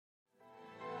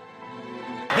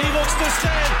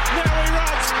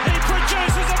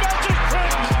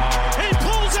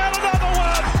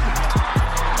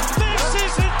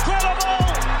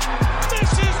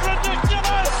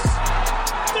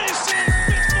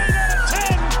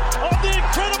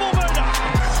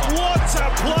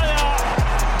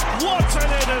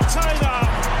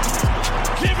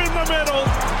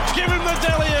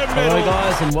Hello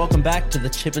guys and welcome back to the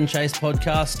Chip and Chase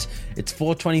podcast. It's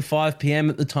 4:25 p.m.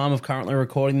 at the time of currently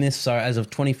recording this, so as of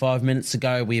 25 minutes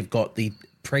ago we've got the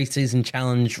Pre-Season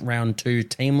Challenge Round 2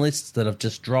 team lists that have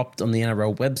just dropped on the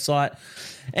NRL website,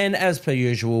 and as per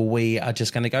usual we are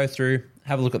just going to go through,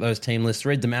 have a look at those team lists,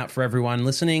 read them out for everyone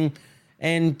listening,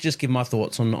 and just give my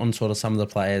thoughts on sort of some of the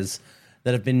players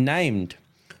that have been named.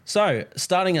 So,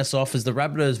 starting us off is the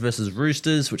Rabbitohs versus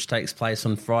Roosters, which takes place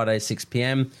on Friday, 6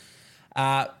 p.m.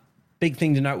 Big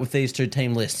thing to note with these two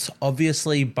team lists.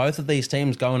 Obviously, both of these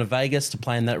teams go into Vegas to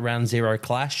play in that round 0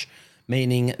 clash,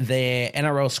 meaning their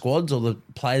NRL squads or the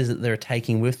players that they're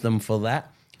taking with them for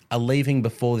that are leaving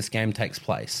before this game takes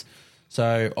place.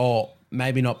 So, or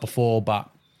maybe not before, but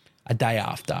a day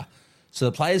after. So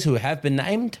the players who have been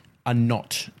named are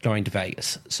not going to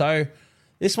Vegas. So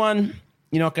this one,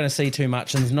 you're not going to see too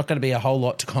much, and there's not going to be a whole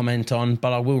lot to comment on,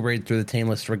 but I will read through the team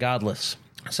list regardless.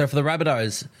 So for the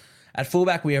Rabbitohs, at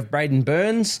fullback we have Braden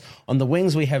Burns. On the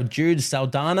wings we have Jude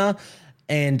Saldana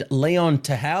and Leon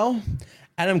Tahau.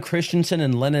 Adam Christensen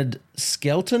and Leonard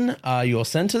Skelton are your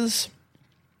centres.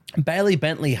 Bailey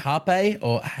Bentley Harpe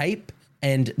or Hape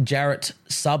and Jarrett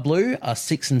Sublu are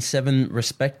 6 and 7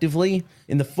 respectively.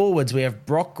 In the forwards we have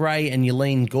Brock Gray and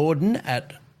Yelene Gordon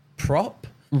at prop.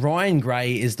 Ryan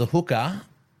Gray is the hooker.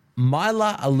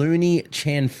 Myla Aluni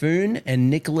Chanfoon and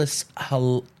Nicholas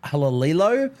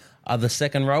Halalilo are the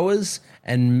second rowers,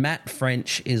 and Matt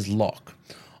French is lock.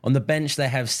 On the bench, they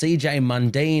have CJ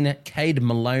Mundine, Cade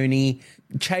Maloney,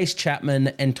 Chase Chapman,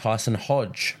 and Tyson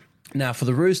Hodge. Now, for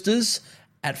the Roosters,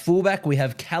 at fullback, we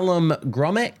have Callum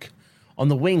Gromek. On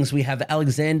the wings, we have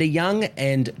Alexander Young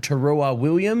and Tarua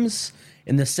Williams.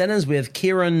 In the centres, we have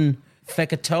Kieran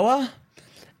Fekatoa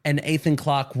and Ethan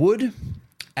Clark-Wood.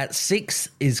 At 6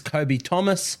 is Kobe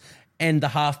Thomas, and the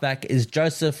halfback is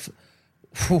Joseph...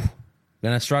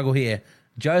 going to struggle here.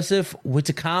 Joseph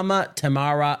Witakama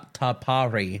Tamara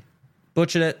Tapari.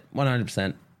 Butchered it,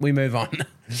 100%. We move on.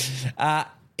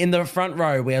 In the front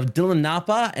row, we have Dylan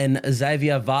Napa and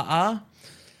Xavier Va'a.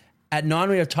 At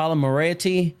 9, we have Tyler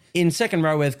Moriarty. In second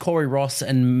row, we have Corey Ross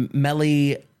and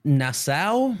Meli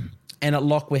Nassau. And at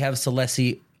lock, we have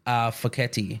Celesi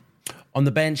Foketi. On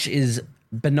the bench is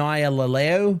Benaya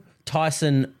Laleo,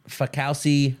 Tyson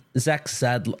Fakausi, Zach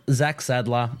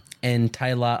Sadler, and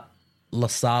Taylor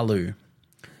Lasalu.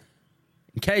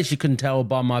 In case you couldn't tell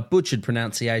by my butchered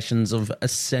pronunciations of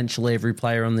essentially every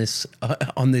player on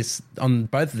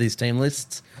both of these team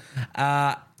lists,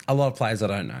 a lot of players I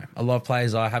don't know. A lot of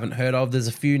players I haven't heard of. There's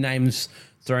a few names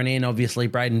thrown in. Obviously,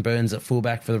 Braden Burns at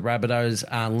fullback for the Rabbitohs.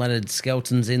 Leonard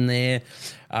Skelton's in there.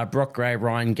 Brock Gray,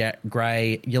 Ryan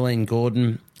Gray, Yelene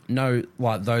Gordon. No,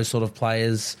 like those sort of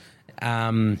players.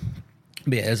 But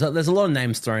yeah, there's a lot of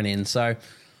names thrown in. So,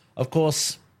 of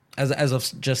course, as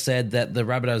I've just said, that the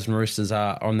Rabbitohs and Roosters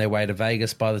are on their way to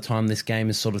Vegas by the time this game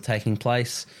is sort of taking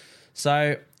place.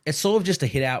 So it's sort of just a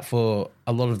hit out for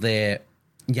a lot of their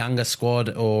younger squad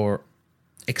or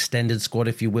extended squad,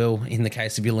 if you will, in the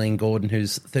case of Yelene Gordon,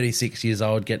 who's 36 years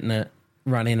old, getting a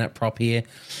run in at prop here.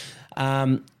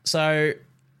 So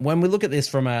when we look at this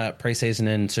from a preseason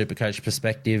and Supercoach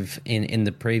perspective in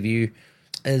the preview,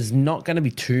 there's not going to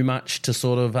be too much to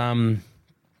sort of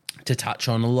to touch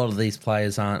on. A lot of these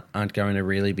players aren't going to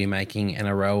really be making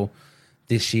NRL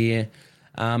this year.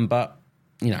 But,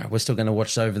 you know, we're still going to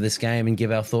watch over this game and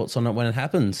give our thoughts on it when it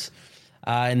happens.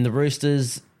 In the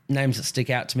Roosters, names that stick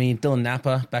out to me, Dylan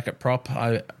Napa back at prop.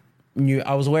 I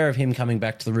was aware of him coming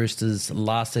back to the Roosters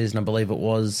last season, I believe it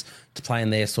was, to play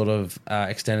in their sort of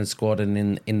extended squad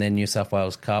and in their New South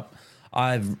Wales Cup.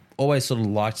 I've always sort of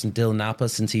liked Dylan Napa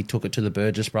since he took it to the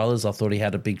Burgess brothers. I thought he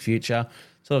had a big future.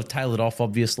 Sort of tailored off,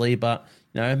 obviously, but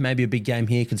you know, maybe a big game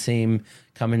here could see him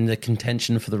come into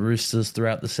contention for the Roosters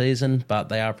throughout the season, but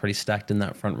they are pretty stacked in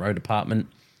that front row department.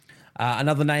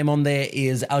 Another name on there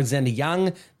is Alexander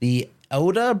Young, the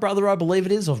elder brother, I believe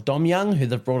it is, of Dom Young, who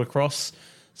they've brought across.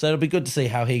 So it'll be good to see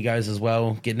how he goes as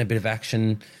well, getting a bit of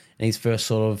action in his first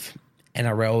sort of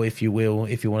NRL, if you will,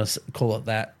 if you want to call it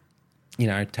that, you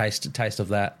know, taste of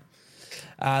that.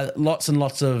 Lots and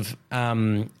lots of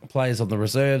players on the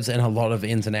reserves and a lot of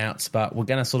ins and outs, but we're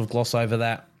going to sort of gloss over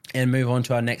that and move on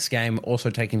to our next game, also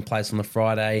taking place on the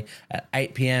Friday at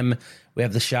 8 p.m. We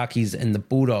have the Sharkies and the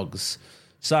Bulldogs.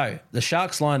 So the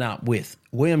Sharks line up with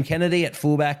William Kennedy at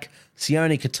fullback,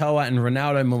 Sione Katoa and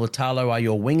Ronaldo Mulatalo are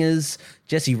your wingers,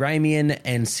 Jesse Ramian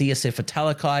and CSF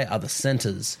Talakai are the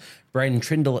centres, Braden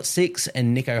Trindle at 6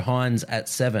 and Nico Hines at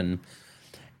 7.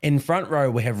 In front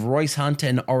row, we have Royce Hunt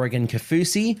and Oregon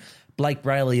Kafusi. Blake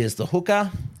Brayley is the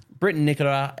hooker. Britton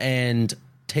Nicola and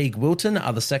Teague Wilton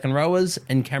are the second rowers.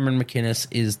 And Cameron McInnes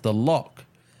is the lock.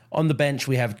 On the bench,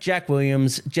 we have Jack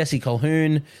Williams, Jesse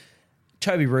Colquhoun,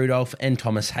 Toby Rudolph, and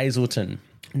Thomas Hazelton.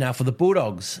 Now for the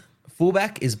Bulldogs,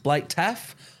 fullback is Blake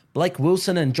Taff, Blake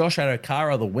Wilson and Josh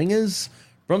Adokar are the wingers,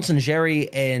 Bronson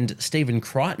Jerry and Stephen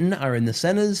Crichton are in the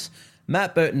centres,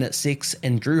 Matt Burton at 6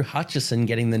 and Drew Hutchison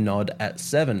getting the nod at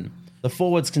 7. The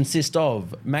forwards consist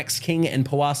of Max King and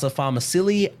Pawasa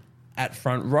Farmasili at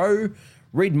front row,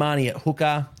 Reid Marnie at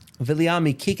hooker,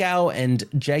 Viliami Kikau and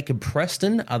Jacob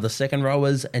Preston are the second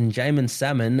rowers, and Jamin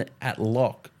Salmon at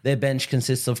lock. Their bench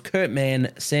consists of Kurt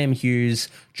Mann, Sam Hughes,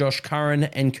 Josh Curran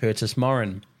and Curtis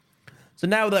Morin. So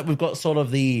now that we've got sort of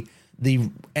the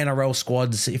NRL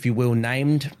squads, if you will,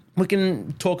 named, we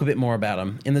can talk a bit more about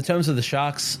them. In the terms of the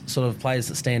Sharks, sort of players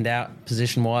that stand out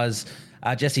position-wise,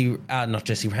 CSF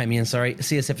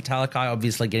Talakai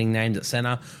obviously getting named at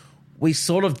centre. We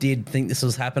sort of did think this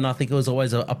was happen. I think it was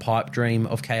always a pipe dream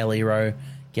of Kale Ero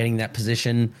getting that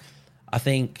position. I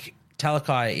think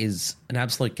Talakai is an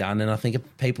absolute gun, and I think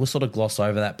people sort of gloss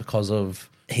over that because of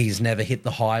he's never hit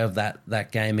the high of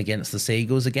that game against the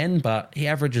Seagulls again, but he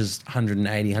averages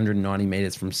 180, 190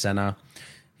 metres from centre.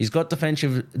 He's got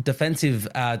defensive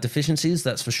deficiencies,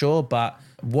 that's for sure, but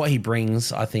what he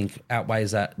brings, I think,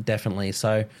 outweighs that definitely.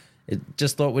 So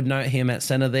just thought we'd note him at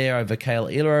centre there over Kale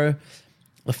Ero.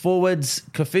 The forwards,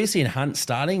 Kaufusi and Hunt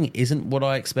starting isn't what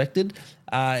I expected.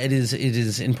 It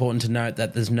is important to note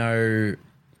that there's no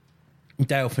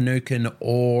Dale Finucane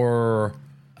or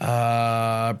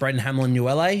Braden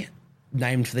Hamlin-Uele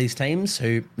named for these teams,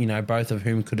 who, both of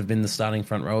whom could have been the starting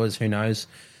front rowers, who knows.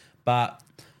 But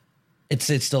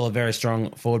it's still a very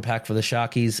strong forward pack for the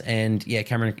Sharkies. And,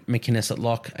 Cameron McInnes at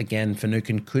lock. Again,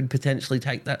 Finucane could potentially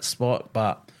take that spot,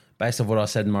 but based on what I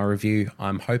said in my review,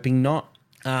 I'm hoping not.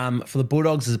 For the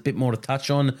Bulldogs, there's a bit more to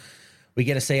touch on. We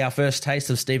get to see our first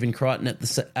taste of Stephen Crichton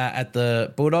at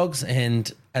the Bulldogs,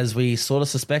 and as we sort of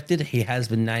suspected, he has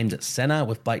been named at centre,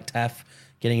 with Blake Taff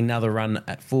getting another run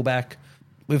at fullback.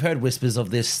 We've heard whispers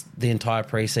of this the entire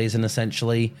preseason,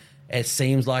 essentially. It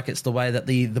seems like it's the way that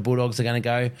the Bulldogs are going to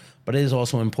go, but it is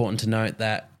also important to note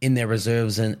that in their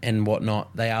reserves and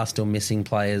whatnot, they are still missing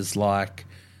players like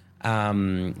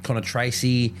Connor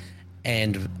Tracy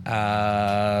and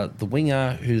the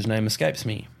winger whose name escapes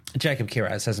me. Jacob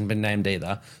Kiraz hasn't been named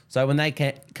either. So when they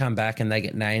come back and they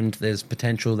get named, there's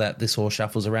potential that this all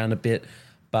shuffles around a bit.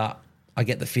 But I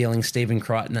get the feeling Stephen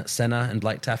Crichton at centre and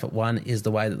Blake Taff at 1 is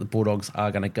the way that the Bulldogs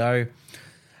are going to go.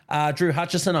 Drew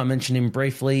Hutchison, I mentioned him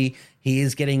briefly. He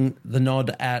is getting the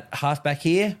nod at halfback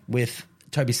here with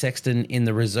Toby Sexton in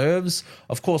the reserves.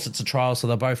 Of course, it's a trial, so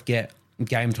they'll both get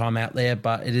game time out there,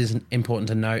 but it is important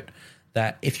to note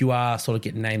that if you are sort of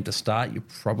getting named to start, you're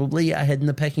probably ahead in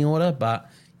the pecking order, but,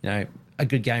 a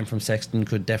good game from Sexton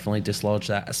could definitely dislodge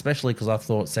that, especially because I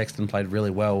thought Sexton played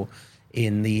really well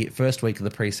in the first week of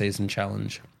the preseason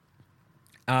challenge.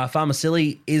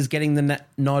 Farmasili is getting the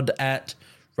nod at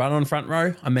run on front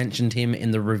row. I mentioned him in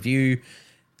the review.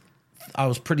 I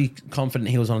was pretty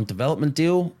confident he was on a development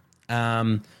deal,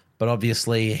 but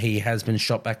obviously he has been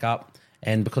shot back up,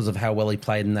 and because of how well he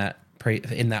played in that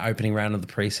opening round of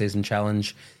the preseason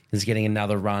challenge, is getting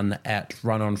another run at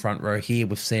run on front row here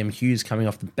with Sam Hughes coming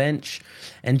off the bench.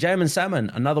 And Jamin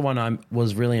Salmon, another one I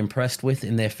was really impressed with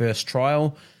in their first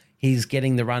trial. He's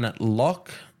getting the run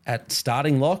at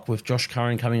starting lock with Josh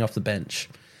Curran coming off the bench.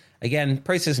 Again,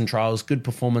 preseason trials, good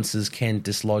performances can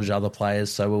dislodge other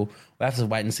players, so we'll have to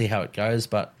wait and see how it goes,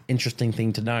 but interesting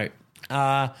thing to note.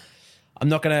 I'm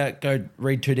not going to go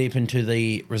read too deep into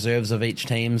the reserves of each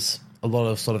team's. A lot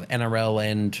of sort of NRL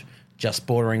and just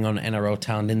bordering on NRL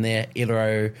talent in there.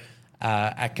 Iro,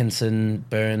 Atkinson,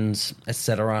 Burns,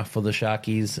 etc. for the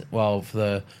Sharkies. Well, for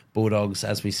the Bulldogs,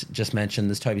 as we just mentioned,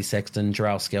 there's Toby Sexton,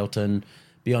 Jarrell Skelton,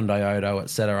 Beyond Iodo,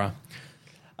 etc.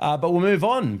 But we'll move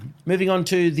on. Moving on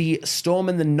to the Storm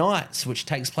and the Knights, which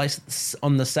takes place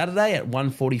on the Saturday at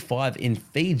 1:45 in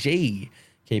Fiji,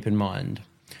 keep in mind.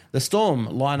 The Storm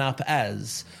line up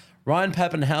as Ryan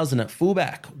Pappenhausen at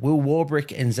fullback, Will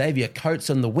Warbrick and Xavier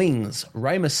Coates on the wings,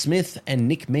 Ramus Smith and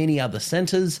Nick Meaney are the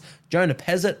centres, Jonah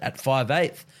Pezzett at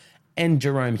 5'8", and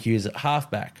Jerome Hughes at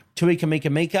halfback. Tui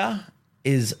Kamika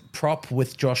is prop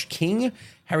with Josh King,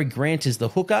 Harry Grant is the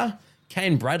hooker,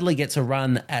 Kane Bradley gets a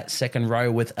run at second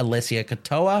row with Alessia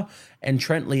Katoa, and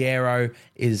Trent Liero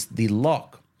is the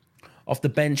lock. Off the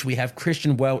bench, we have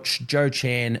Christian Welch, Joe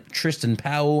Chan, Tristan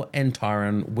Powell, and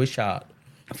Tyron Wishart.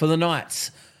 For the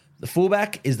Knights, the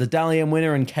fullback is the Dally M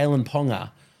winner and Kalen Ponga.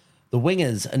 The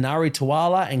wingers, Anari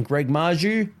Tuala and Greg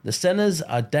Marju. The centres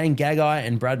are Dane Gagai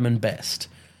and Bradman Best.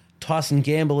 Tyson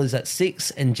Gamble is at 6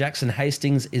 and Jackson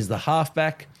Hastings is the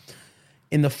halfback.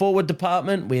 In the forward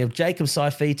department, we have Jacob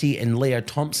Saifiti and Leo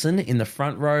Thompson in the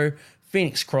front row.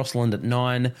 Phoenix Crossland at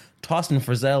 9. Tyson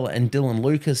Frizzell and Dylan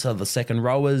Lucas are the second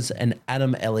rowers, and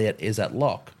Adam Elliott is at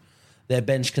lock. Their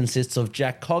bench consists of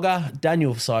Jack Cogger,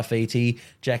 Daniel Saifiti,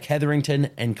 Jack Hetherington,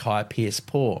 and Kai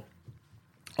Pearce-Poore.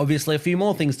 Obviously, a few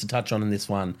more things to touch on in this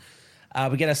one.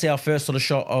 We get to see our first sort of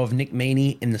shot of Nick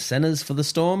Meaney in the centres for the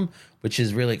Storm, which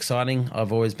is really exciting.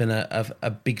 I've always been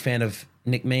a big fan of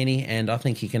Nick Meaney, and I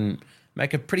think he can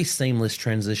make a pretty seamless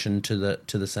transition to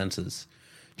the centres.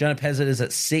 Jonah Pezzett is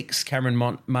at 6.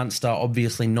 Cameron Munster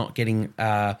obviously not getting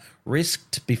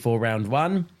risked before round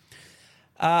 1.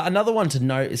 Another one to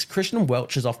note is Christian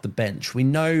Welch is off the bench. We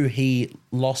know he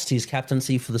lost his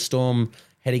captaincy for the Storm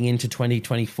heading into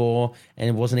 2024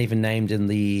 and wasn't even named in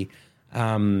the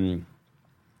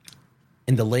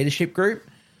leadership group.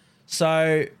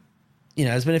 So,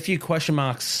 there's been a few question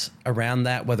marks around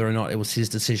that, whether or not it was his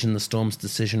decision, the Storm's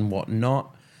decision,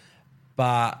 whatnot.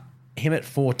 But him at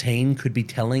 14 could be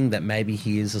telling that maybe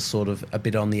he is a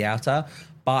bit on the outer.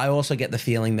 But I also get the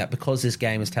feeling that because this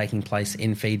game is taking place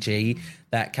in Fiji,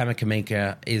 that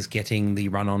Kamakamika is getting the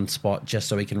run-on spot just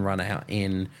so he can run out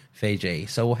in Fiji.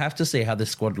 So we'll have to see how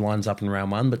this squad lines up in round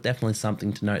 1, but definitely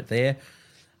something to note there.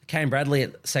 Kane Bradley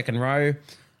at second row.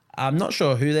 I'm not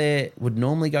sure who they would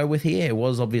normally go with here. It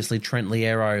was obviously Trent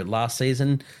Liero last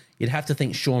season. You'd have to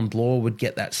think Sean Bloor would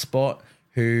get that spot,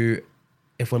 who,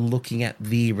 if we're looking at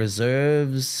the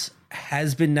reserves,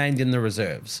 has been named in the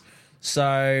reserves.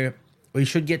 So we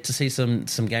should get to see some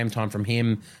game time from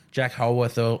him. Jack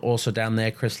Holworth also down there,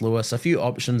 Chris Lewis. A few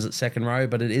options at second row,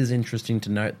 but it is interesting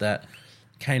to note that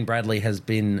Kane Bradley has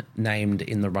been named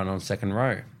in the run on second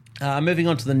row. Moving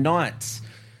on to the Knights.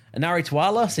 Anari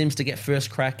Tuala seems to get first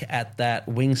crack at that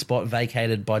wing spot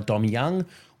vacated by Dom Young,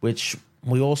 which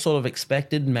we all sort of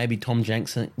expected. Maybe Tom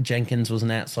Jenkins was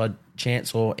an outside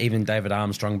chance, or even David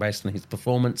Armstrong based on his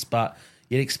performance, but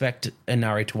you'd expect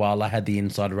Anari Tuala had the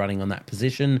inside running on that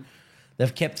position.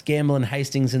 They've kept Gamble and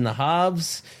Hastings in the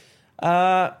halves.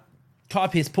 Kai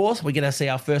Pearce-Poore, we get to see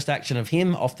our first action of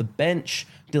him off the bench.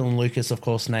 Dylan Lucas, of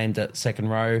course, named at second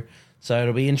row. So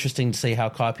it'll be interesting to see how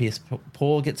Kai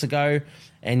Pearce-Poore gets a go.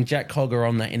 And Jack Cogger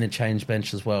on that interchange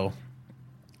bench as well.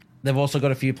 They've also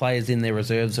got a few players in their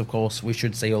reserves, of course. We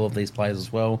should see all of these players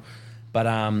as well. But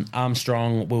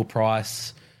Armstrong, Will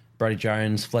Price, Brodie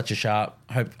Jones, Fletcher Sharp,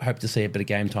 hope to see a bit of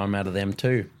game time out of them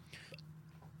too.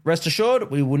 Rest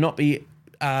assured, we will not be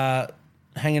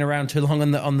hanging around too long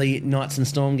on the Knights and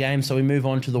Storm game, so we move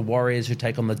on to the Warriors, who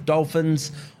take on the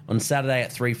Dolphins on Saturday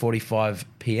at 3:45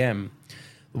 p.m.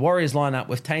 The Warriors line up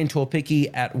with Tane Tuapiki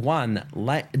at 1,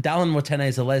 Dallin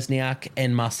Watene-Zalesniak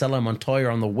and Marcelo Montoya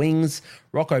on the wings,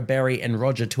 Rocco Berry and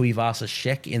Roger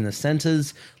Tuivasa-Sheck in the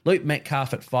centres, Luke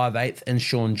Metcalf at 5'8", and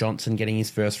Sean Johnson getting his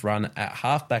first run at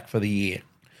halfback for the year.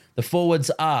 The forwards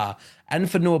are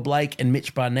Anfanua Blake and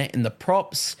Mitch Barnett in the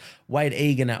props, Wade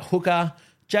Egan at hooker,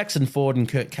 Jackson Ford and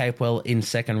Kurt Capewell in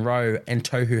second row, and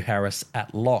Tohu Harris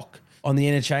at lock. On the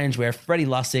interchange, we have Freddie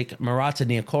Lussick, Marata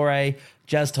Niokore,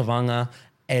 Jazz Tavanga,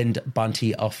 and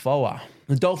Bunty Afoa.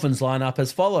 The Dolphins line up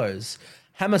as follows: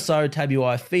 Hamaso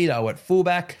Tabuai Fido at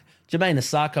fullback, Jermaine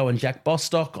Asako and Jack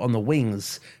Bostock on the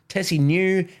wings, Tessie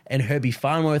New and Herbie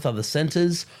Farnworth are the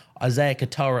centres, Isaiah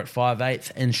Katoa at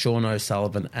 5'8", and Sean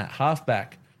O'Sullivan at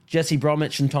halfback. Jesse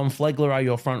Bromwich and Tom Flegler are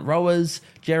your front rowers,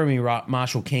 Jeremy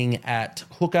Marshall King at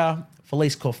hooker,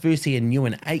 Felice Corfusi and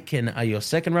Ewan Aitken are your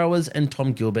second rowers, and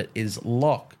Tom Gilbert is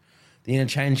lock. The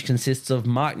interchange consists of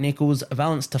Mark Nichols,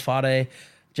 Valence Tafade,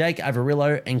 Jake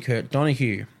Avarillo and Kurt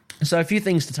Donahue. So a few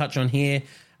things to touch on here.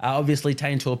 Obviously,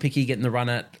 Tane Tuapiki getting the run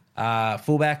at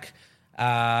fullback.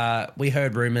 We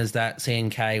heard rumours that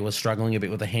CNK was struggling a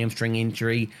bit with a hamstring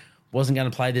injury, wasn't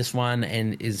going to play this one,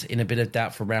 and is in a bit of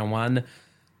doubt for round 1.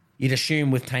 You'd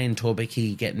assume with Tane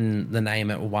Tuapiki getting the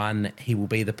name at 1, he will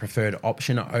be the preferred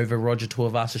option over Roger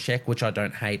Tuivasa-Sheck, which I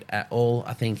don't hate at all.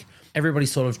 I think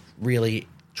everybody's sort of really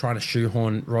trying to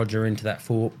shoehorn Roger into that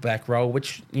fullback role,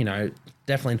 which,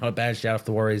 definitely not a bad shout if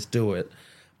the Warriors do it.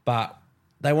 But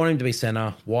they want him to be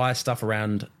centre. Why stuff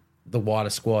around the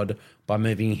wider squad by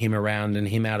moving him around and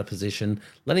him out of position?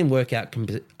 Let him work out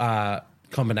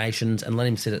combinations and let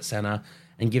him sit at centre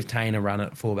and give Tane a run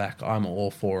at fullback. I'm all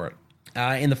for it.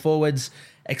 In the forwards,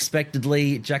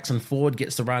 expectedly, Jackson Ford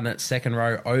gets the run at second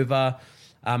row over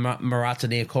Marata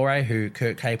Niokore, who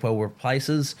Kurt Capewell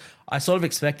replaces. I sort of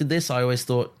expected this. I always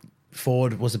thought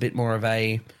Ford was a bit more of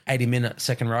a 80-minute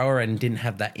second rower and didn't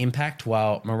have that impact,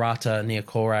 while Marata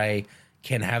Niokore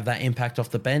can have that impact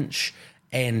off the bench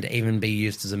and even be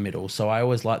used as a middle. So I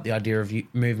always like the idea of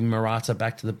moving Marata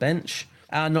back to the bench.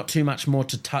 Not too much more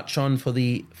to touch on for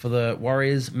the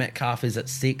Warriors. Metcalf is at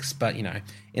 6, but,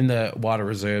 in the wider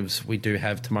reserves, we do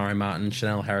have Tamari Martin,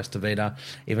 Chanel Harris-Tavita.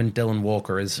 Even Dylan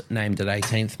Walker is named at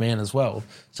 18th man as well.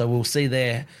 So we'll see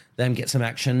them get some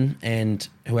action, and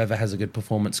whoever has a good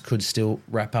performance could still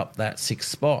wrap up that 6th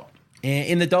spot.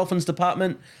 In the Dolphins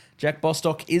department, Jack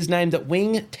Bostock is named at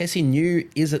wing. Tessie New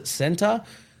is at centre.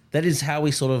 That is how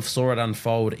we sort of saw it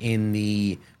unfold in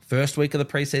the first week of the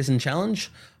preseason challenge,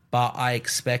 but I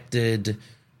expected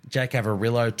Jake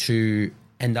Averillo to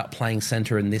end up playing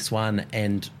centre in this one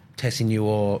and Tessie New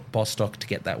or Bostock to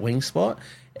get that wing spot.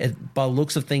 By the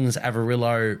looks of things,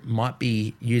 Averillo might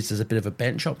be used as a bit of a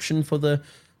bench option for the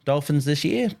Dolphins this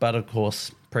year, but of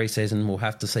course, preseason, we'll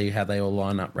have to see how they all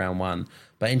line up round 1.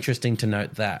 But interesting to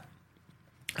note that.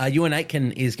 Ewan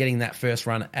Aitken is getting that first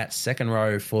run at second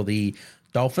row for the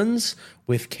Dolphins,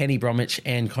 with Kenny Bromwich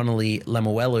and Connolly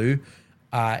Lemuelu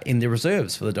in the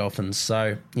reserves for the Dolphins.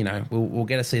 So, we'll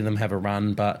get to see them have a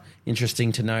run, but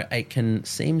interesting to know Aitken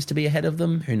seems to be ahead of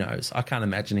them. Who knows? I can't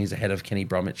imagine he's ahead of Kenny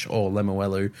Bromwich or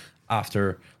Lemuelu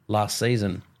after last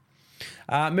season.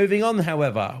 Moving on,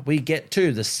 however, we get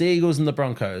to the Seagulls and the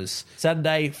Broncos.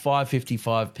 Saturday,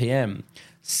 5:55 p.m.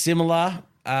 Similar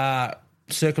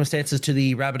circumstances to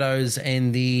the Rabbitohs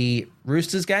and the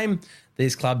Roosters game.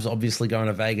 These clubs obviously going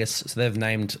to Vegas, so they've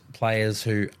named players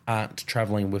who aren't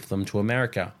travelling with them to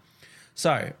America.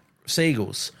 So,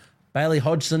 Seagulls. Bailey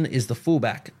Hodgson is the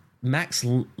fullback. Max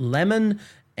Lehman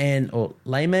and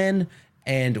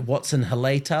Watson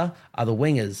Haleta are the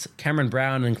wingers. Cameron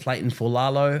Brown and Clayton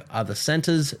Fulalo are the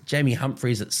centres. Jamie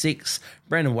Humphries at 6.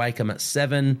 Brandon Wakeham at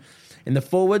 7. In the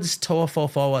forwards,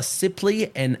 Toafofoa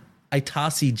Sipley and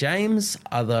Aitasi James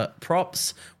are the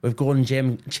props, with Gordon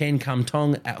Chen Kum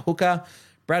Tong at hooker,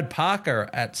 Brad Parker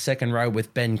at second row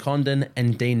with Ben Condon,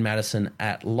 and Dean Madison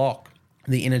at lock.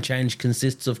 The interchange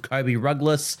consists of Kobe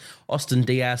Ruggless, Austin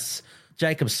Diaz,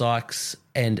 Jacob Sykes,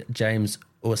 and James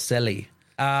Urselli.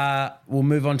 We'll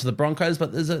move on to the Broncos,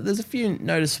 but there's a few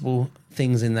noticeable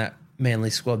things in that Manly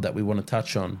squad that we want to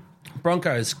touch on.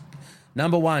 Broncos,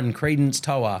 number 1, Credence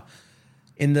Toa.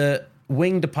 In the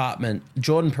wing department,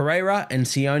 Jordan Pereira and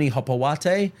Sione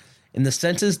Hopawate. In the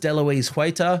centres, Deloise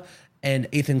Hueta and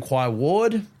Ethan Kwai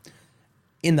Ward.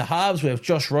 In the halves, we have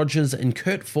Josh Rogers and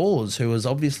Kurt Fours, who has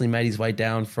obviously made his way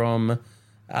down from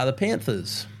the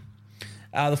Panthers.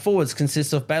 The forwards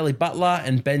consist of Bailey Butler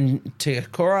and Ben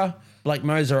Teakora, Blake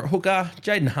Moser at hooker,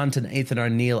 Jaden Hunt and Ethan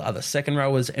O'Neill are the second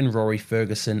rowers, and Rory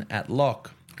Ferguson at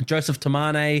lock. Joseph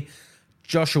Tamane,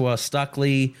 Joshua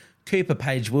Stuckley, Cooper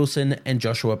Page-Wilson and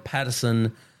Joshua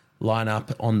Patterson line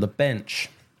up on the bench.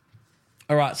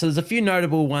 All right, so there's a few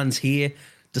notable ones here,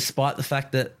 despite the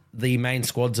fact that the main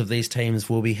squads of these teams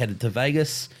will be headed to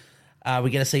Vegas. We're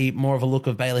going to see more of a look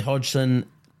of Bailey Hodgson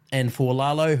and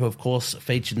Fualalo, who, of course,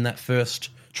 featured in that first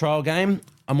trial game.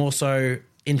 I'm also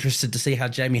interested to see how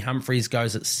Jamie Humphries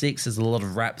goes at 6. There's a lot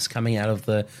of raps coming out of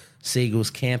the Seagulls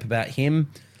camp about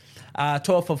him.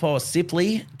 Toafofoa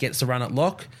Sipley gets the run at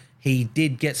lock. He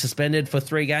did get suspended for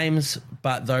 3 games,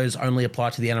 but those only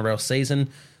apply to the NRL season.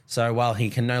 So while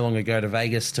he can no longer go to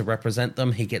Vegas to represent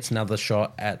them, he gets another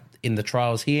shot in the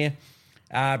trials here.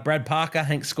 Brad Parker,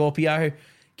 Hank Scorpio,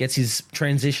 gets his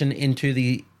transition into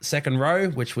the second row,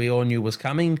 which we all knew was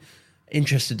coming.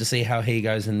 Interested to see how he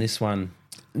goes in this one.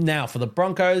 Now, for the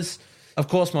Broncos, of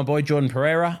course, my boy Jordan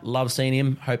Pereira. Love seeing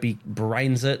him. Hope he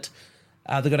brains it.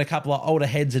 They've got a couple of older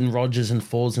heads in Rogers and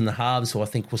Fours in the halves, who I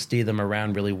think will steer them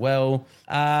around really well.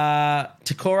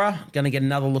 Takora, going to get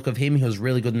another look of him. He was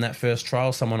really good in that first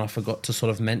trial, someone I forgot to sort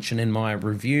of mention in my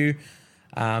review.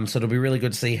 So it'll be really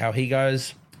good to see how he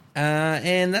goes.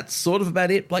 And that's sort of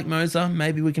about it. Blake Moser,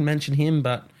 maybe we can mention him,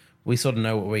 but we sort of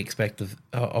know what we expect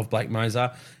of Blake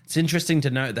Moser. It's interesting to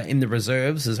note that in the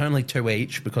reserves, there's only 2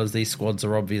 each, because these squads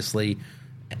are obviously,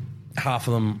 half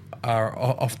of them are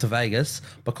off to Vegas.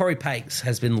 But Corey Pakes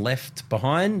has been left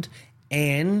behind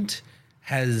and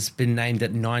has been named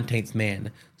at 19th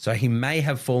man. So he may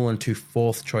have fallen to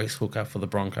 4th choice hooker for the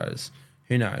Broncos.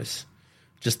 Who knows?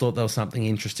 Just thought that was something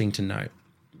interesting to note.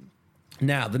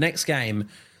 Now, the next game,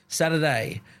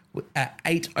 Saturday at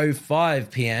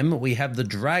 8:05 p.m, we have the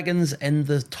Dragons and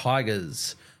the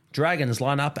Tigers. Dragons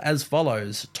line up as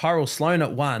follows: Tyrell Sloan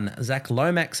at 1, Zach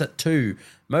Lomax at 2,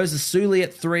 Moses Suley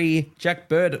at 3, Jack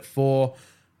Bird at 4,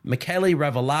 Michaeli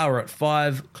Ravalawa at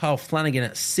 5, Kyle Flanagan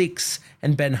at 6,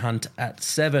 and Ben Hunt at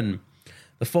 7.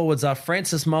 The forwards are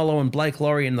Francis Molo and Blake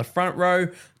Laurie in the front row,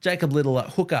 Jacob Little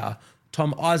at hooker,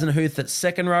 Tom Eisenhuth at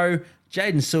second row,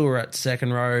 Jaden Sewer at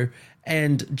second row,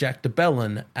 and Jack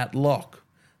DeBellin at lock.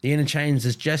 The interchange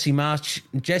is Jesse Marshke,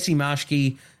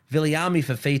 Viliami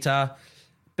Fafita,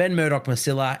 Ben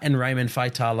Murdoch-Masila and Raymond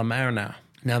Faitala-Mariner.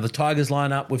 Now the Tigers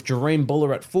line up with Jareem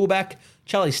Buller at fullback,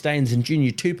 Charlie Staines and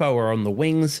Junior Tupou are on the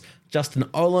wings, Justin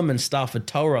Olam and Stafford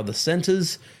Toa are the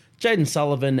centres, Jaden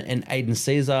Sullivan and Aiden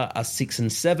Caesar are 6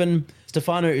 and 7,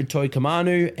 Stefano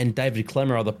Utoikamanu and David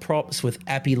Clemmer are the props, with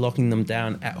Appy locking them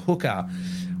down at hooker.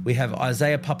 We have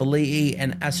Isaiah Papali'i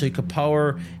and Asu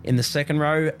Kapoa in the second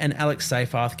row, and Alex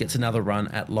Seyfarth gets another run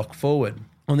at lock forward.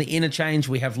 On the interchange,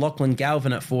 we have Lachlan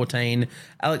Galvin at 14,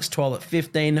 Alex Twal at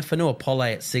 15, Fanua Pole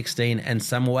at 16, and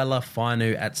Samuela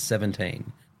Fainu at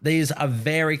 17. These are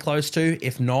very close to,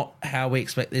 if not, how we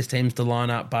expect these teams to line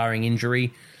up, barring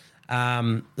injury.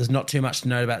 There's not too much to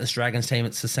note about this Dragons team.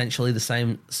 It's essentially the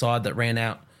same side that ran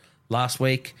out last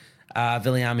week.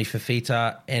 Viliami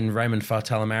Fafita and Raymond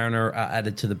Faitala-Mariner are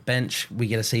added to the bench. We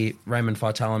get to see Raymond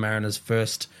Faitala-Mariner's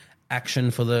first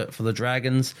action for the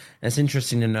Dragons. And it's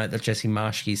interesting to note that Jesse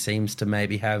Marshke seems to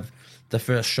maybe have the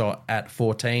first shot at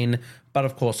 14. But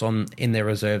of course, in their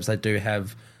reserves, they do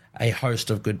have a host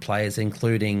of good players,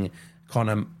 including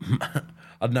Connor, I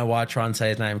don't know why I try and say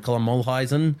his name, Colin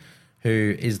Mulheisen,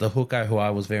 who is the hooker who I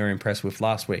was very impressed with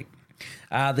last week.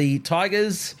 The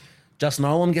Tigers, Justin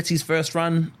Olam gets his first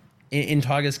run in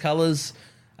Tigers colours.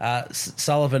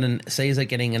 Sullivan and Caesar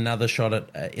getting another shot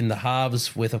at in the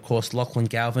halves with, of course, Lachlan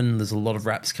Galvin. There's a lot of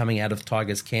raps coming out of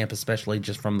Tigers camp, especially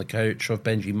just from the coach of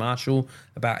Benji Marshall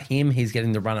about him. He's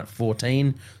getting the run at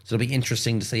 14, so it'll be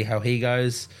interesting to see how he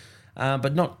goes.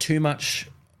 But not too much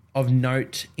of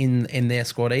note in their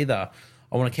squad either.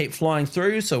 I want to keep flying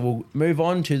through, so we'll move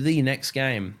on to the next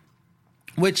game,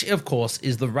 which, of course,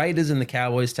 is the Raiders and the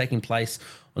Cowboys, taking place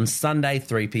on Sunday,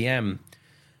 3 p.m.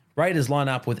 Raiders line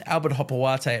up with Albert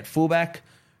Hopewate at fullback,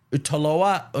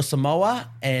 Utaloa Osamoa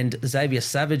and Xavier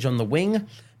Savage on the wing,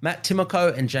 Matt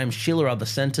Timoko and James Schiller are the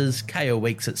centres, KO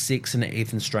Weeks at 6 and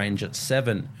Ethan Strange at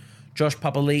 7. Josh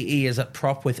Papali'i is at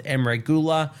prop with Emre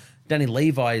Gula, Danny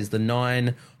Levi is the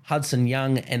 9, Hudson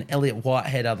Young and Elliot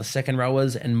Whitehead are the second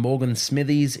rowers, and Morgan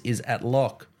Smithies is at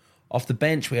lock. Off the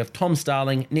bench, we have Tom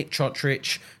Starling, Nick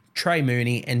Chotrich, Trey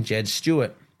Mooney, and Jed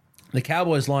Stewart. The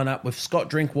Cowboys line up with Scott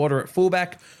Drinkwater at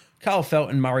fullback, Carl Felt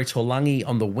and Murray Torlungi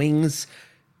on the wings,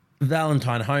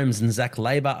 Valentine Holmes and Zach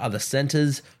Labour are the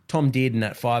centres, Tom Dearden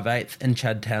at 5'8", and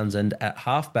Chad Townsend at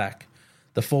halfback.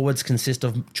 The forwards consist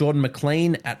of Jordan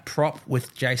McLean at prop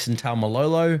with Jason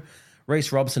Taumalolo,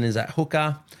 Reece Robson is at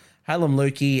hooker, Hallam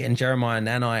Lukey and Jeremiah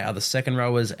Nanai are the second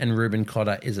rowers, and Ruben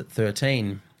Cotter is at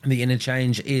 13. The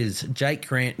interchange is Jake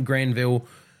Granville,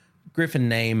 Griffin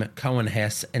Neame, Cohen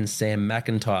Hess, and Sam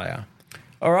McIntyre.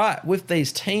 All right, with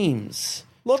these teams,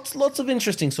 lots of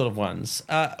interesting sort of ones.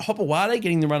 Hopewade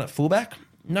getting the run at fullback.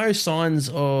 No signs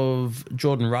of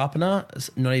Jordan Rapana,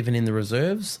 not even in the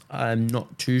reserves. I'm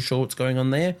not too sure what's going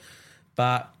on there,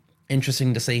 but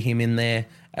interesting to see him in there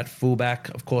at fullback.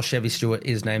 Of course, Chevy Stewart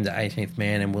is named the 18th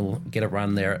man and will get a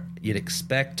run there, you'd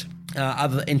expect.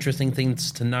 Other interesting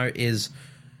things to note is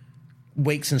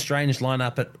Weeks and Strange line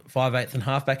up at 5'8" and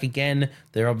halfback again.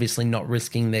 They're obviously not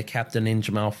risking their captain in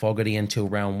Jamal Fogarty until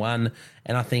round 1,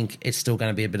 and I think it's still going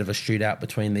to be a bit of a shootout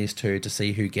between these two to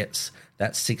see who gets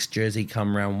that 6th jersey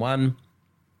come round 1.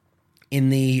 In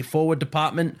the forward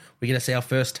department, we get to see our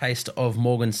first taste of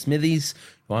Morgan Smithies,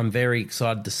 who I'm very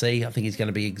excited to see. I think he's going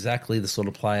to be exactly the sort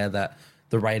of player that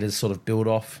the Raiders sort of build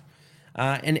off.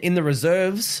 And in the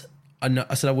reserves,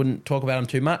 I said I wouldn't talk about him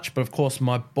too much, but of course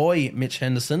my boy Mitch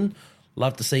Henderson,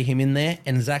 love to see him in there,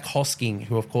 and Zach Hosking,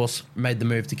 who of course made the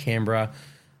move to Canberra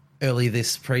early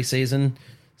this preseason.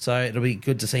 So it'll be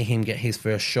good to see him get his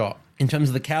first shot. In terms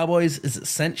of the Cowboys, it's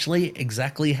essentially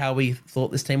exactly how we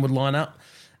thought this team would line up.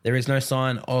 There is no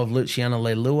sign of Luciano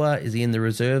Leilua. Is he in the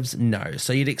reserves? No.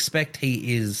 So you'd expect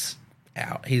he is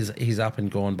out. He's up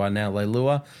and gone by now,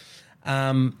 Leilua.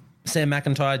 Sam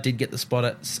McIntyre did get the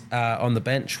spot on the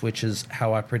bench, which is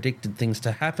how I predicted things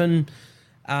to happen.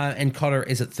 And Cotter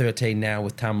is at 13 now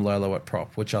with Taumalolo at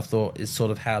prop, which I thought is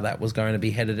sort of how that was going to be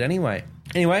headed anyway.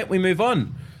 Anyway, we move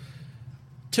on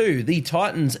to the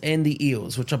Titans and the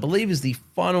Eels, which I believe is the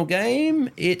final game.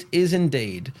 It is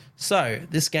indeed. So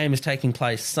this game is taking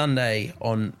place Sunday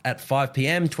at 5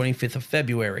 p.m, 25th of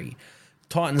February.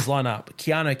 Titans line up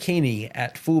Keanu Keeney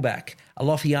at fullback,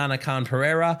 Alofiana Khan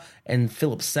Pereira and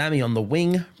Philip Sammy on the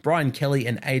wing, Brian Kelly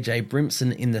and AJ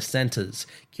Brimson in the centres.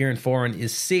 Kieran Foran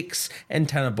is 6 and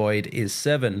Tanner Boyd is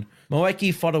 7.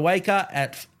 Moeki Fodawaka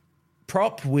at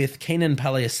prop with Keenan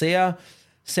Paliasia,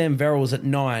 Sam Verrills at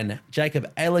 9. Jacob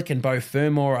Alick and Beau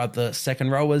Fermor are the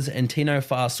second rowers, and Tino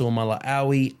Fasul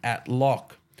Malaawi at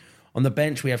lock. On the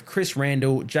bench, we have Chris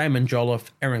Randall, Jamin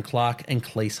Jolliffe, Aaron Clark, and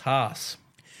Cleese Haas.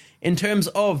 In terms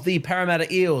of the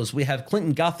Parramatta Eels, we have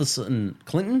Clinton Gutherson.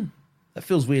 Clinton? That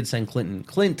feels weird saying Clinton.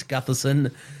 Clint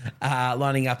Gutherson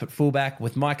lining up at fullback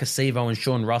with Micah Sevo and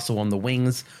Sean Russell on the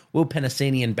wings. Will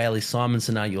Penasini and Bailey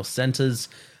Simonson are your centres.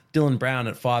 Dylan Brown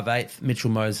at 5'8",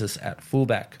 Mitchell Moses at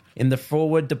fullback. In the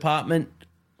forward department,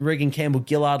 Regan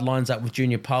Campbell-Gillard lines up with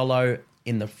Junior Paulo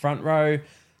in the front row.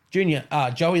 Joey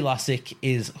Lussick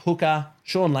is hooker.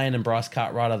 Sean Lane and Bryce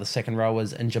Cartwright are the second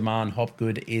rowers, and Jaman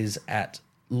Hopgood is at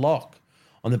lock.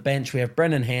 On the bench, we have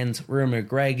Brendan Hands, Rumu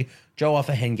Gregg, Joe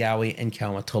Offa-Hengawi, and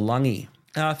Kalma Tolangi.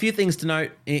 A few things to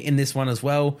note in this one as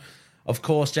well. Of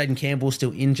course, Jaden Campbell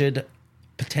still injured,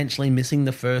 potentially missing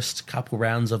the first couple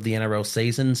rounds of the NRL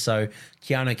season. So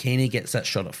Keanu Keeney gets that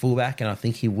shot at fullback, and I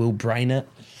think he will brain it.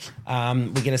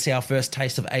 We're going to see our first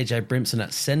taste of AJ Brimson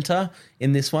at centre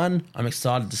in this one. I'm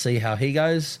excited to see how he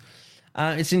goes.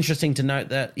 It's interesting to note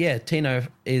that, Tino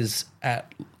is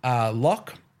at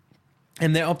lock,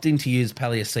 and they're opting to use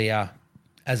Paliasia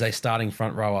as a starting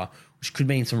front rower, which could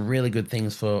mean some really good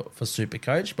things for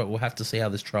Supercoach, but we'll have to see how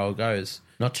this trial goes.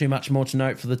 Not too much more to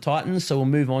note for the Titans, so we'll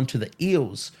move on to the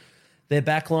Eels. Their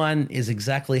backline is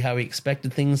exactly how we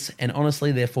expected things, and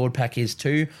honestly, their forward pack is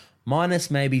too, minus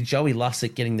maybe Joey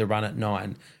Lussick getting the run at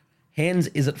 9. Hands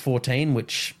is at 14,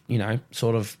 which,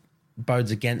 sort of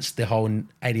bodes against the whole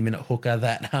 80-minute hooker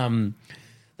that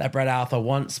Brad Arthur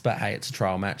wants, but hey, it's a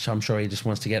trial match. I'm sure he just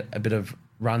wants to get a bit of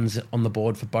runs on the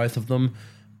board for both of them.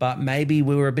 But maybe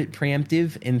we were a bit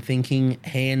preemptive in thinking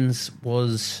Hands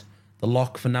was the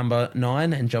lock for number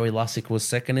 9 and Joey Lussick was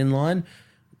second in line,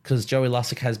 because Joey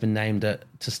Lussick has been named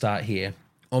to start here.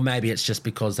 Or maybe it's just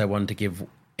because they wanted to give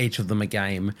each of them a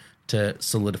game to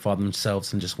solidify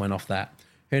themselves and just went off that.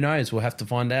 Who knows? We'll have to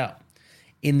find out.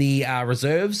 In the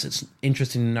reserves, it's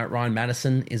interesting to note Ryan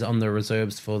Madison is on the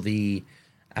reserves for the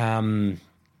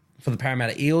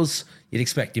Parramatta Eels. You'd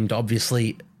expect him to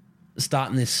obviously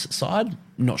start in this side.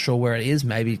 Not sure where it is.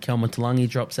 Maybe Kalma Talangi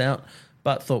drops out,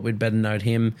 but thought we'd better note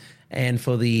him. And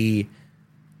for the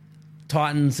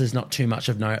Titans, there's not too much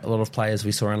of note. A lot of players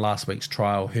we saw in last week's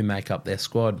trial who make up their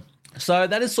squad. So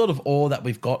that is sort of all that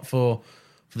we've got for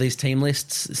these team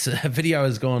lists. This video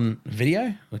has gone...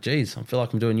 Video? Oh, geez, I feel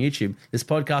like I'm doing YouTube. This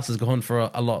podcast has gone for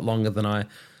a lot longer than I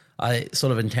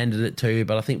sort of intended it to,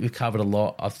 but I think we've covered a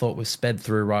lot. I thought we've sped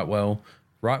through right well.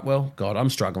 Right well? God, I'm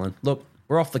struggling. Look,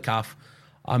 we're off the cuff.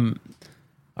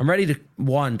 I'm ready to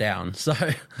wind down. So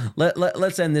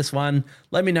let's end this one.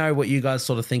 Let me know what you guys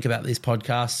sort of think about these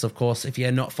podcasts. Of course, if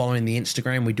you're not following the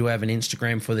Instagram, we do have an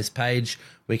Instagram for this page.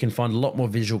 We can find a lot more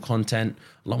visual content,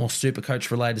 a lot more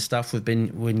Supercoach related stuff we've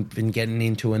been getting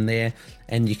into in there,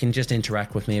 and you can just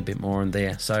interact with me a bit more in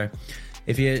there. So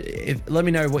let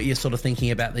me know what you're sort of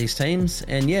thinking about these teams,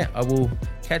 and I will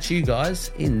catch you guys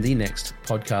in the next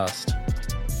podcast.